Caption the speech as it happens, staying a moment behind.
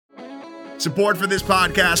Support for this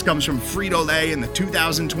podcast comes from Frito-Lay and the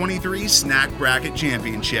 2023 Snack Bracket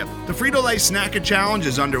Championship. The Frito-Lay Snack-A Challenge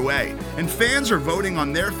is underway, and fans are voting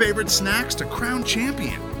on their favorite snacks to crown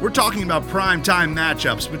champion. We're talking about prime-time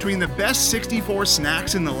matchups between the best 64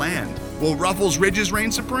 snacks in the land. Will Ruffles Ridges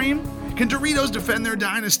reign supreme? Can Doritos defend their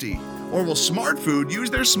dynasty? Or will Smart Food use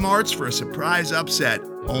their smarts for a surprise upset?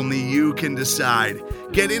 Only you can decide.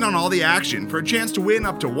 Get in on all the action for a chance to win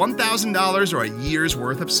up to $1,000 or a year's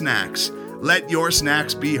worth of snacks. Let your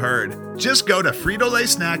snacks be heard. Just go to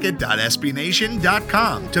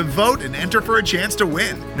fritolaysnacket.sbnation.com to vote and enter for a chance to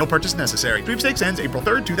win. No purchase necessary. Sweepstakes ends April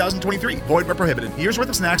 3rd, 2023. Void where prohibited. Year's worth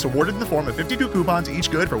of snacks awarded in the form of 52 coupons, each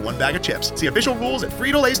good for one bag of chips. See official rules at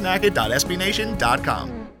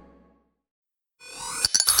fritolaysnacket.sbnation.com.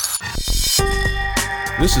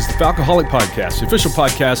 This is the Falcoholic Podcast, the official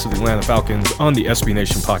podcast of the Atlanta Falcons on the SB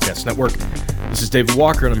Nation Podcast Network. This is David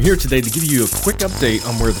Walker, and I'm here today to give you a quick update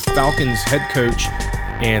on where the Falcons head coach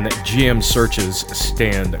and GM searches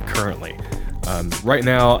stand currently. Right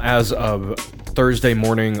now, as of Thursday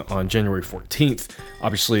morning on January 14th,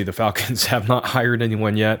 obviously the Falcons have not hired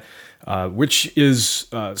anyone yet, which is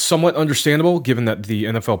somewhat understandable given that the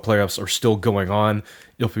NFL playoffs are still going on.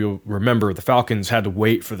 If you remember, the Falcons had to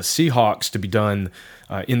wait for the Seahawks to be done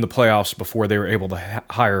in the playoffs before they were able to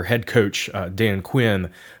hire head coach Dan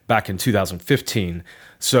Quinn back in 2015.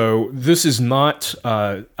 So this is not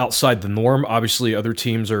outside the norm. Obviously, other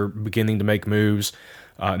teams are beginning to make moves.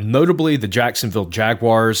 Notably, the Jacksonville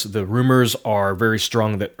Jaguars, the rumors are very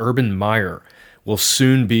strong that Urban Meyer will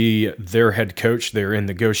soon be their head coach. They're in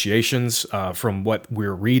negotiations from what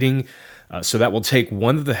we're reading. So that will take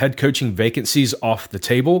one of the head coaching vacancies off the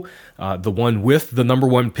table. The one with the number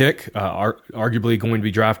one pick, arguably going to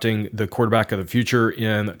be drafting the quarterback of the future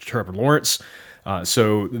in Trevor Lawrence.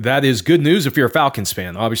 So that is good news if you're a Falcons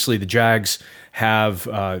fan. Obviously, the Jags have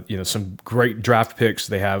some great draft picks.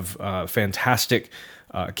 They have fantastic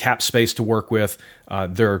cap space to work with.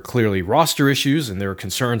 There are clearly roster issues, and there are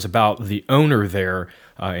concerns about the owner there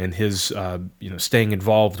and his staying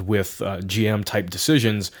involved with GM type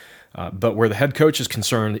decisions. But where the head coach is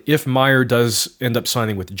concerned, if Meyer does end up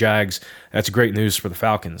signing with the Jags, that's great news for the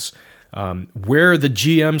Falcons. Where the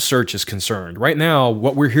GM search is concerned, right now,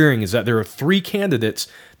 what we're hearing is that there are three candidates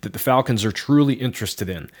that the Falcons are truly interested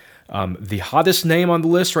in. The hottest name on the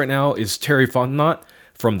list right now is Terry Fontenot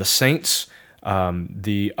from the Saints.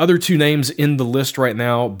 The other two names in the list right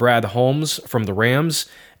now, Brad Holmes from the Rams,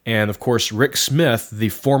 and of course, Rick Smith, the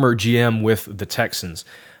former GM with the Texans.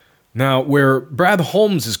 Now, where Brad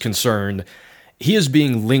Holmes is concerned, he is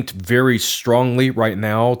being linked very strongly right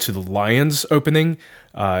now to the Lions opening.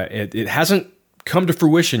 It hasn't come to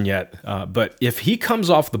fruition yet, but if he comes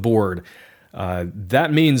off the board,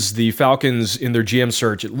 that means the Falcons in their GM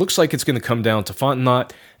search, it looks like it's going to come down to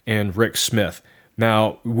Fontenot and Rick Smith.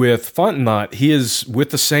 Now, with Fontenot, he is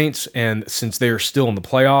with the Saints, and since they are still in the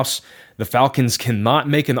playoffs, the Falcons cannot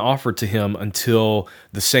make an offer to him until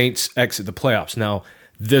the Saints exit the playoffs. Now,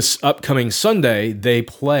 this upcoming Sunday, they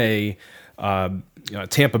play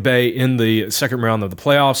Tampa Bay in the second round of the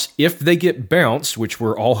playoffs. If they get bounced, which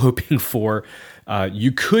we're all hoping for,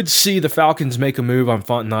 you could see the Falcons make a move on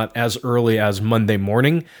Fontenot as early as Monday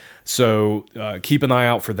morning. So keep an eye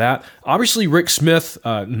out for that. Obviously, Rick Smith,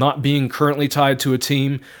 not being currently tied to a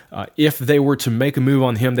team, if they were to make a move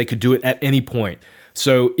on him, they could do it at any point.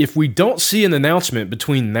 So if we don't see an announcement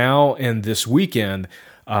between now and this weekend,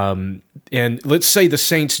 and let's say the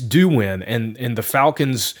Saints do win and the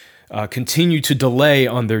Falcons continue to delay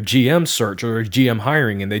on their GM search or GM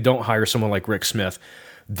hiring and they don't hire someone like Rick Smith,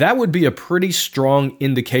 that would be a pretty strong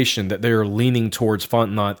indication that they're leaning towards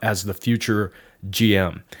Fontenot as the future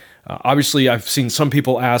GM. Obviously, I've seen some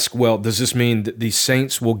people ask, well, does this mean that the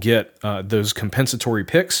Saints will get those compensatory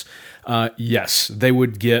picks? Yes, they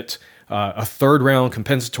would get a third-round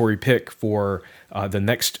compensatory pick for the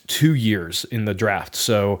next 2 years in the draft.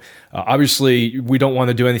 So obviously, we don't want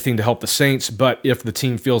to do anything to help the Saints, but if the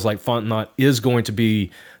team feels like Fontenot is going to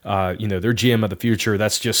be their GM of the future,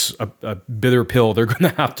 that's just a bitter pill they're going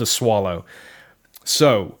to have to swallow.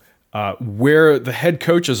 So where the head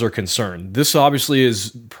coaches are concerned, this obviously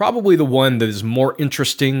is probably the one that is more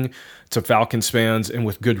interesting to Falcons fans, and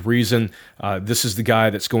with good reason. This is the guy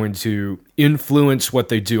that's going to influence what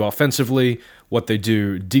they do offensively, what they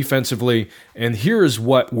do defensively, and here's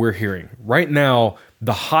what we're hearing. Right now,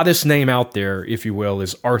 the hottest name out there, if you will,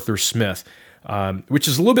 is Arthur Smith, which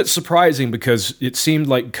is a little bit surprising because it seemed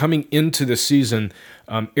like coming into this season,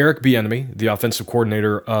 Eric Bieniemy, the offensive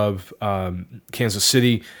coordinator of Kansas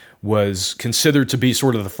City, was considered to be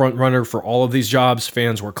sort of the front runner for all of these jobs.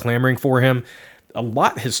 Fans were clamoring for him. a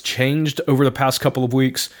lot has changed over the past couple of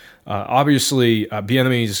weeks. Obviously,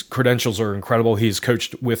 Bieniemy's credentials are incredible. He's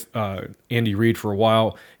coached with Andy Reid for a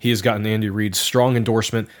while. He has gotten Andy Reid's strong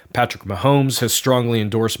endorsement. Patrick Mahomes has strongly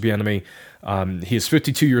endorsed Bieniemy. He is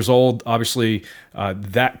 52 years old. Obviously,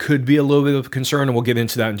 that could be a little bit of a concern, and we'll get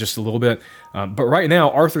into that in just a little bit. But right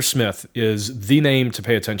now, Arthur Smith is the name to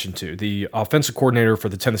pay attention to, the offensive coordinator for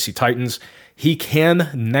the Tennessee Titans. He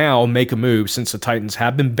can now make a move since the Titans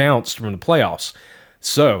have been bounced from the playoffs.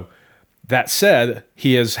 So, that said,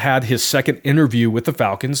 he has had his second interview with the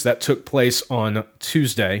Falcons. That took place on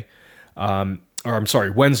Wednesday.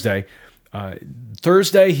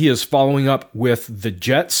 Thursday, he is following up with the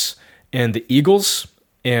Jets and the Eagles.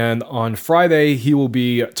 And on Friday, he will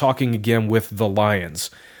be talking again with the Lions.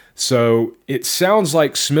 So it sounds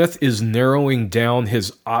like Smith is narrowing down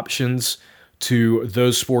his options to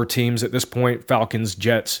those four teams at this point: Falcons,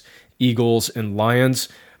 Jets, Eagles, and Lions.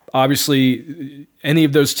 Obviously, any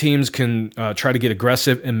of those teams can try to get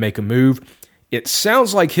aggressive and make a move. It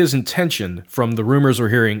sounds like his intention, from the rumors we're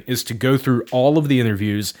hearing, is to go through all of the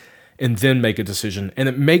interviews and then make a decision. And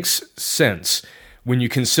it makes sense when you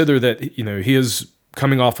consider that, he is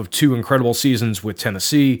coming off of two incredible seasons with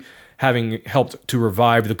Tennessee, having helped to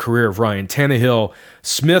revive the career of Ryan Tannehill.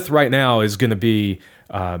 Smith right now is going to be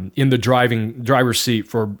in the driver's seat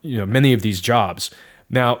for many of these jobs.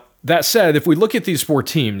 Now, that said, if we look at these four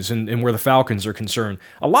teams and where the Falcons are concerned,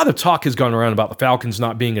 a lot of talk has gone around about the Falcons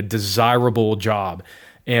not being a desirable job.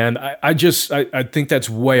 And I think that's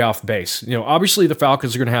way off base. Obviously the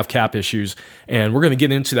Falcons are going to have cap issues, and we're going to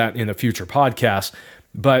get into that in a future podcast.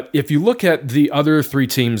 But if you look at the other three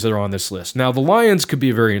teams that are on this list, now the Lions could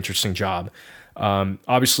be a very interesting job.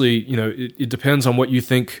 Obviously, it depends on what you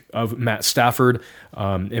think of Matt Stafford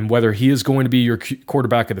and whether he is going to be your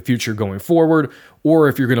quarterback of the future going forward, or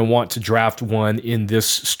if you're going to want to draft one in this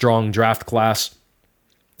strong draft class.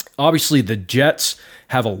 Obviously, the Jets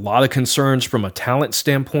have a lot of concerns from a talent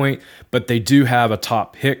standpoint, but they do have a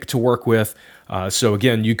top pick to work with. So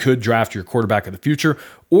again, you could draft your quarterback of the future,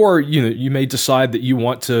 or you may decide that you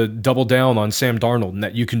want to double down on Sam Darnold and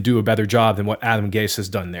that you can do a better job than what Adam Gase has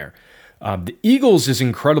done there. The Eagles is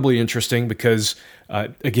incredibly interesting because,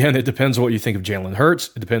 again, it depends on what you think of Jalen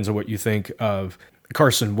Hurts. It depends on what you think of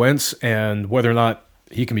Carson Wentz and whether or not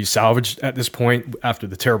he can be salvaged at this point after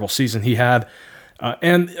the terrible season he had.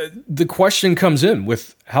 And the question comes in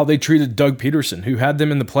with how they treated Doug Peterson, who had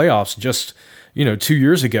them in the playoffs just 2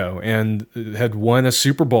 years ago and had won a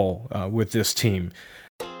Super Bowl with this team.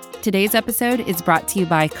 Today's episode is brought to you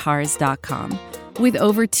by Cars.com. With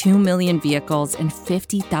over 2 million vehicles and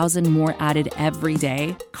 50,000 more added every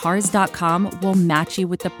day, Cars.com will match you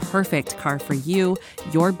with the perfect car for you,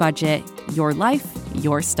 your budget, your life,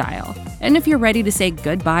 your style. And if you're ready to say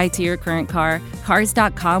goodbye to your current car,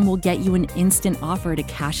 Cars.com will get you an instant offer to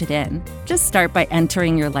cash it in. Just start by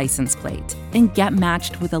entering your license plate and get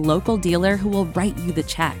matched with a local dealer who will write you the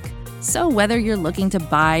check. So whether you're looking to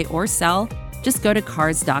buy or sell, just go to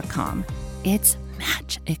Cars.com. It's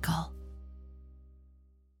magical.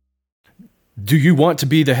 Do you want to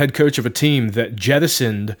be the head coach of a team that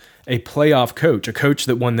jettisoned a playoff coach, a coach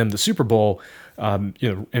that won them the Super Bowl, and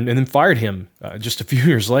then fired him just a few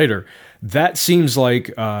years later? That seems like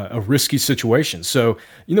a risky situation. So,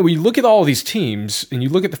 when you look at all of these teams and you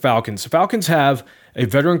look at the Falcons have a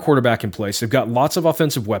veteran quarterback in place. They've got lots of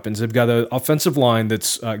offensive weapons. They've got an offensive line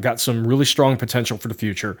that's got some really strong potential for the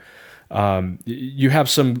future. You have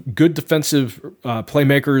some good defensive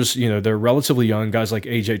playmakers. They're relatively young guys like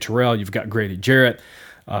AJ Terrell. You've got Grady Jarrett.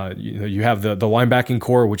 You have the linebacking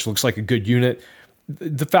core, which looks like a good unit.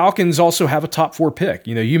 The Falcons also have a top 4 pick.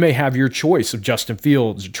 You may have your choice of Justin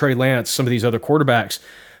Fields, Trey Lance, some of these other quarterbacks.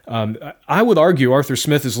 I would argue Arthur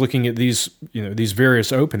Smith is looking at these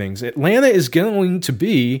various openings. Atlanta is going to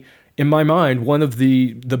be, in my mind, one of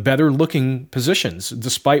the better looking positions,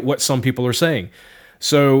 despite what some people are saying.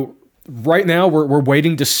 So right now, we're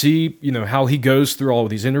waiting to see, how he goes through all of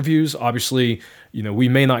these interviews. Obviously, we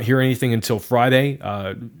may not hear anything until Friday,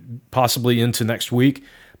 possibly into next week.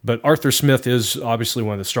 But Arthur Smith is obviously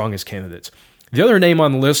one of the strongest candidates. The other name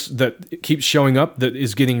on the list that keeps showing up that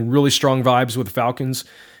is getting really strong vibes with the Falcons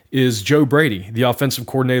is Joe Brady, the offensive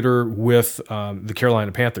coordinator with the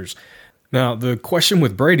Carolina Panthers. Now, the question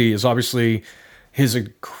with Brady is obviously his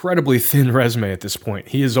incredibly thin resume at this point.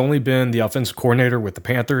 He has only been the offensive coordinator with the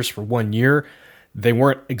Panthers for 1 year. They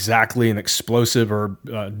weren't exactly an explosive or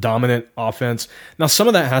dominant offense. Now, some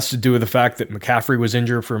of that has to do with the fact that McCaffrey was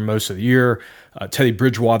injured for most of the year. Teddy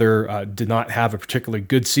Bridgewater did not have a particularly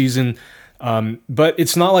good season. But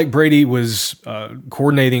it's not like Brady was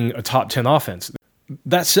coordinating a top 10 offense.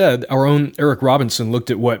 That said, our own Eric Robinson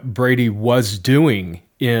looked at what Brady was doing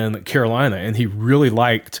in Carolina, and he really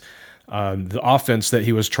liked the offense that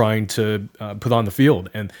he was trying to put on the field.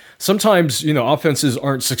 And sometimes, offenses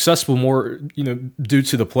aren't successful more, due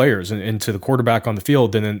to the players and to the quarterback on the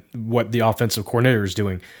field than in what the offensive coordinator is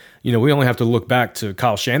doing. We only have to look back to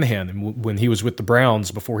Kyle Shanahan and when he was with the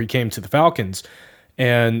Browns before he came to the Falcons.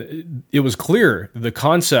 And it was clear the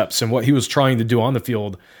concepts and what he was trying to do on the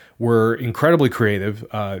field were incredibly creative,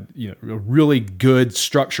 a really good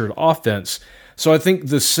structured offense. So I think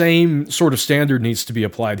the same sort of standard needs to be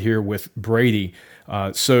applied here with Brady.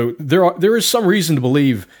 So there is some reason to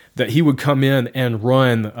believe that he would come in and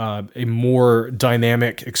run a more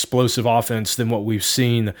dynamic, explosive offense than what we've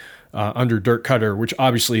seen under Dirk Cutter, which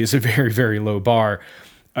obviously is a very, very low bar.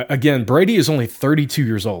 Again, Brady is only 32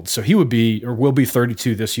 years old, so he would be, or will be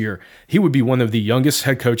 32 this year. He would be one of the youngest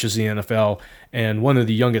head coaches in the NFL and one of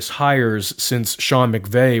the youngest hires since Sean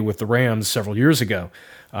McVay with the Rams several years ago.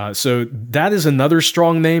 So that is another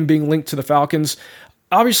strong name being linked to the Falcons.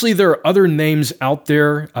 Obviously, there are other names out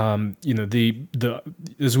there. The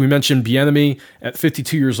as we mentioned, Bieniemy at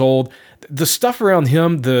 52 years old. The stuff around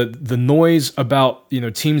him, the noise about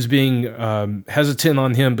teams being hesitant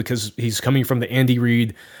on him because he's coming from the Andy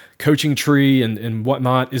Reid coaching tree and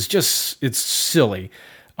whatnot is it's silly.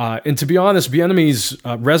 And to be honest, Bieniemy's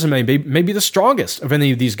resume may be the strongest of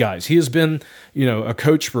any of these guys. He has been, a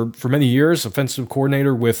coach for many years, offensive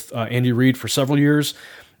coordinator with Andy Reid for several years.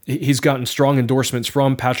 He's gotten strong endorsements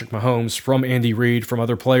from Patrick Mahomes, from Andy Reid, from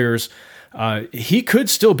other players. He could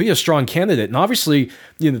still be a strong candidate. And obviously,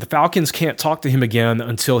 the Falcons can't talk to him again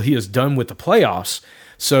until he is done with the playoffs.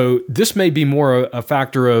 So this may be more a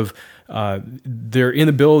factor of their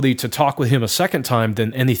inability to talk with him a second time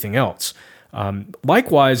than anything else.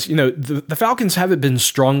 Likewise, the Falcons haven't been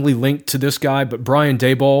strongly linked to this guy, but Brian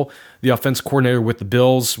Daboll, the offensive coordinator with the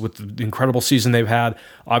Bills, with the incredible season they've had,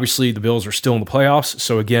 obviously the Bills are still in the playoffs.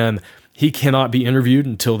 So again, he cannot be interviewed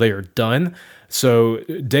until they are done. So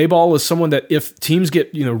Daboll is someone that if teams get,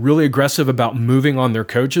 really aggressive about moving on their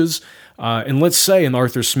coaches, and let's say an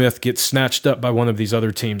Arthur Smith gets snatched up by one of these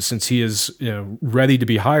other teams since he is, ready to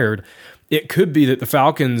be hired, it could be that the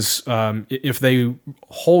Falcons, if they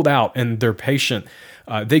hold out and they're patient,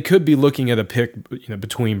 they could be looking at a pick,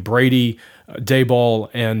 between Brady, Daboll,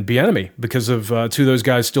 and Bieniemy because of two of those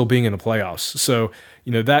guys still being in the playoffs. So,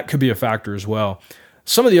 that could be a factor as well.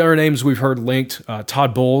 Some of the other names we've heard linked: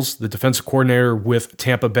 Todd Bowles, the defensive coordinator with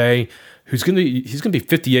Tampa Bay, he's going to be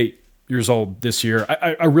 58 years old this year.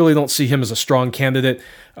 I really don't see him as a strong candidate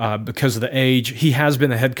because of the age. He has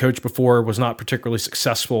been a head coach before, was not particularly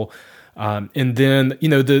successful. And then,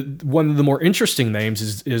 one of the more interesting names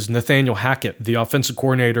is Nathaniel Hackett, the offensive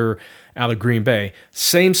coordinator out of Green Bay.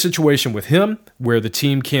 Same situation with him, where the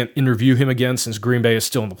team can't interview him again since Green Bay is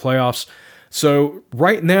still in the playoffs. So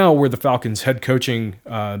right now, where the Falcons' head coaching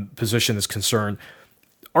position is concerned,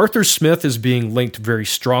 Arthur Smith is being linked very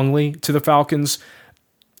strongly to the Falcons.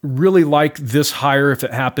 Really like this hire if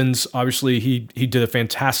it happens. Obviously, he did a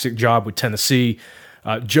fantastic job with Tennessee.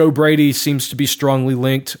 Joe Brady seems to be strongly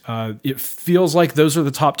linked. It feels like those are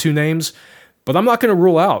the top two names, but I'm not going to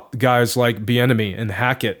rule out guys like Bieniemy and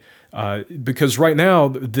Hackett because right now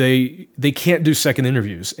they can't do second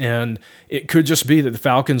interviews, and it could just be that the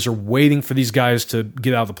Falcons are waiting for these guys to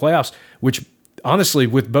get out of the playoffs, which honestly,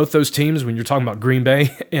 with both those teams, when you're talking about Green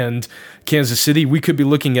Bay and Kansas City, we could be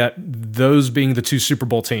looking at those being the two Super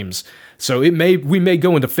Bowl teams. So we may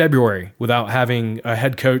go into February without having a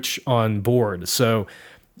head coach on board. So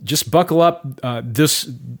just buckle up. This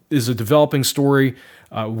is a developing story.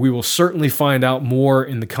 We will certainly find out more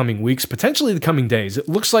in the coming weeks, potentially the coming days. It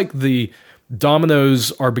looks like the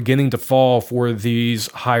dominoes are beginning to fall for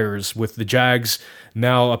these hires, with the Jags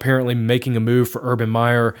now apparently making a move for Urban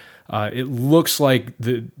Meyer. It looks like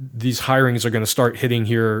these hirings are going to start hitting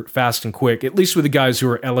here fast and quick, at least with the guys who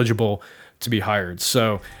are eligible to be hired.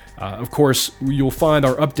 So, of course, you'll find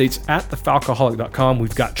our updates at thefalcoholic.com.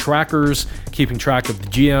 We've got trackers keeping track of the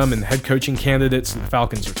GM and head coaching candidates that the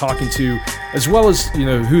Falcons are talking to, as well as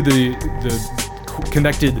who the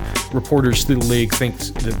connected reporters through the league think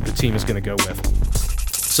that the team is going to go with.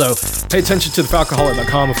 So pay attention to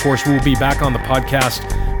thefalcoholic.com. Of course, we'll be back on the podcast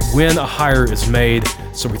when a hire is made.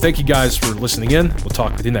 So we thank you guys for listening in. We'll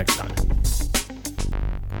talk with you next time.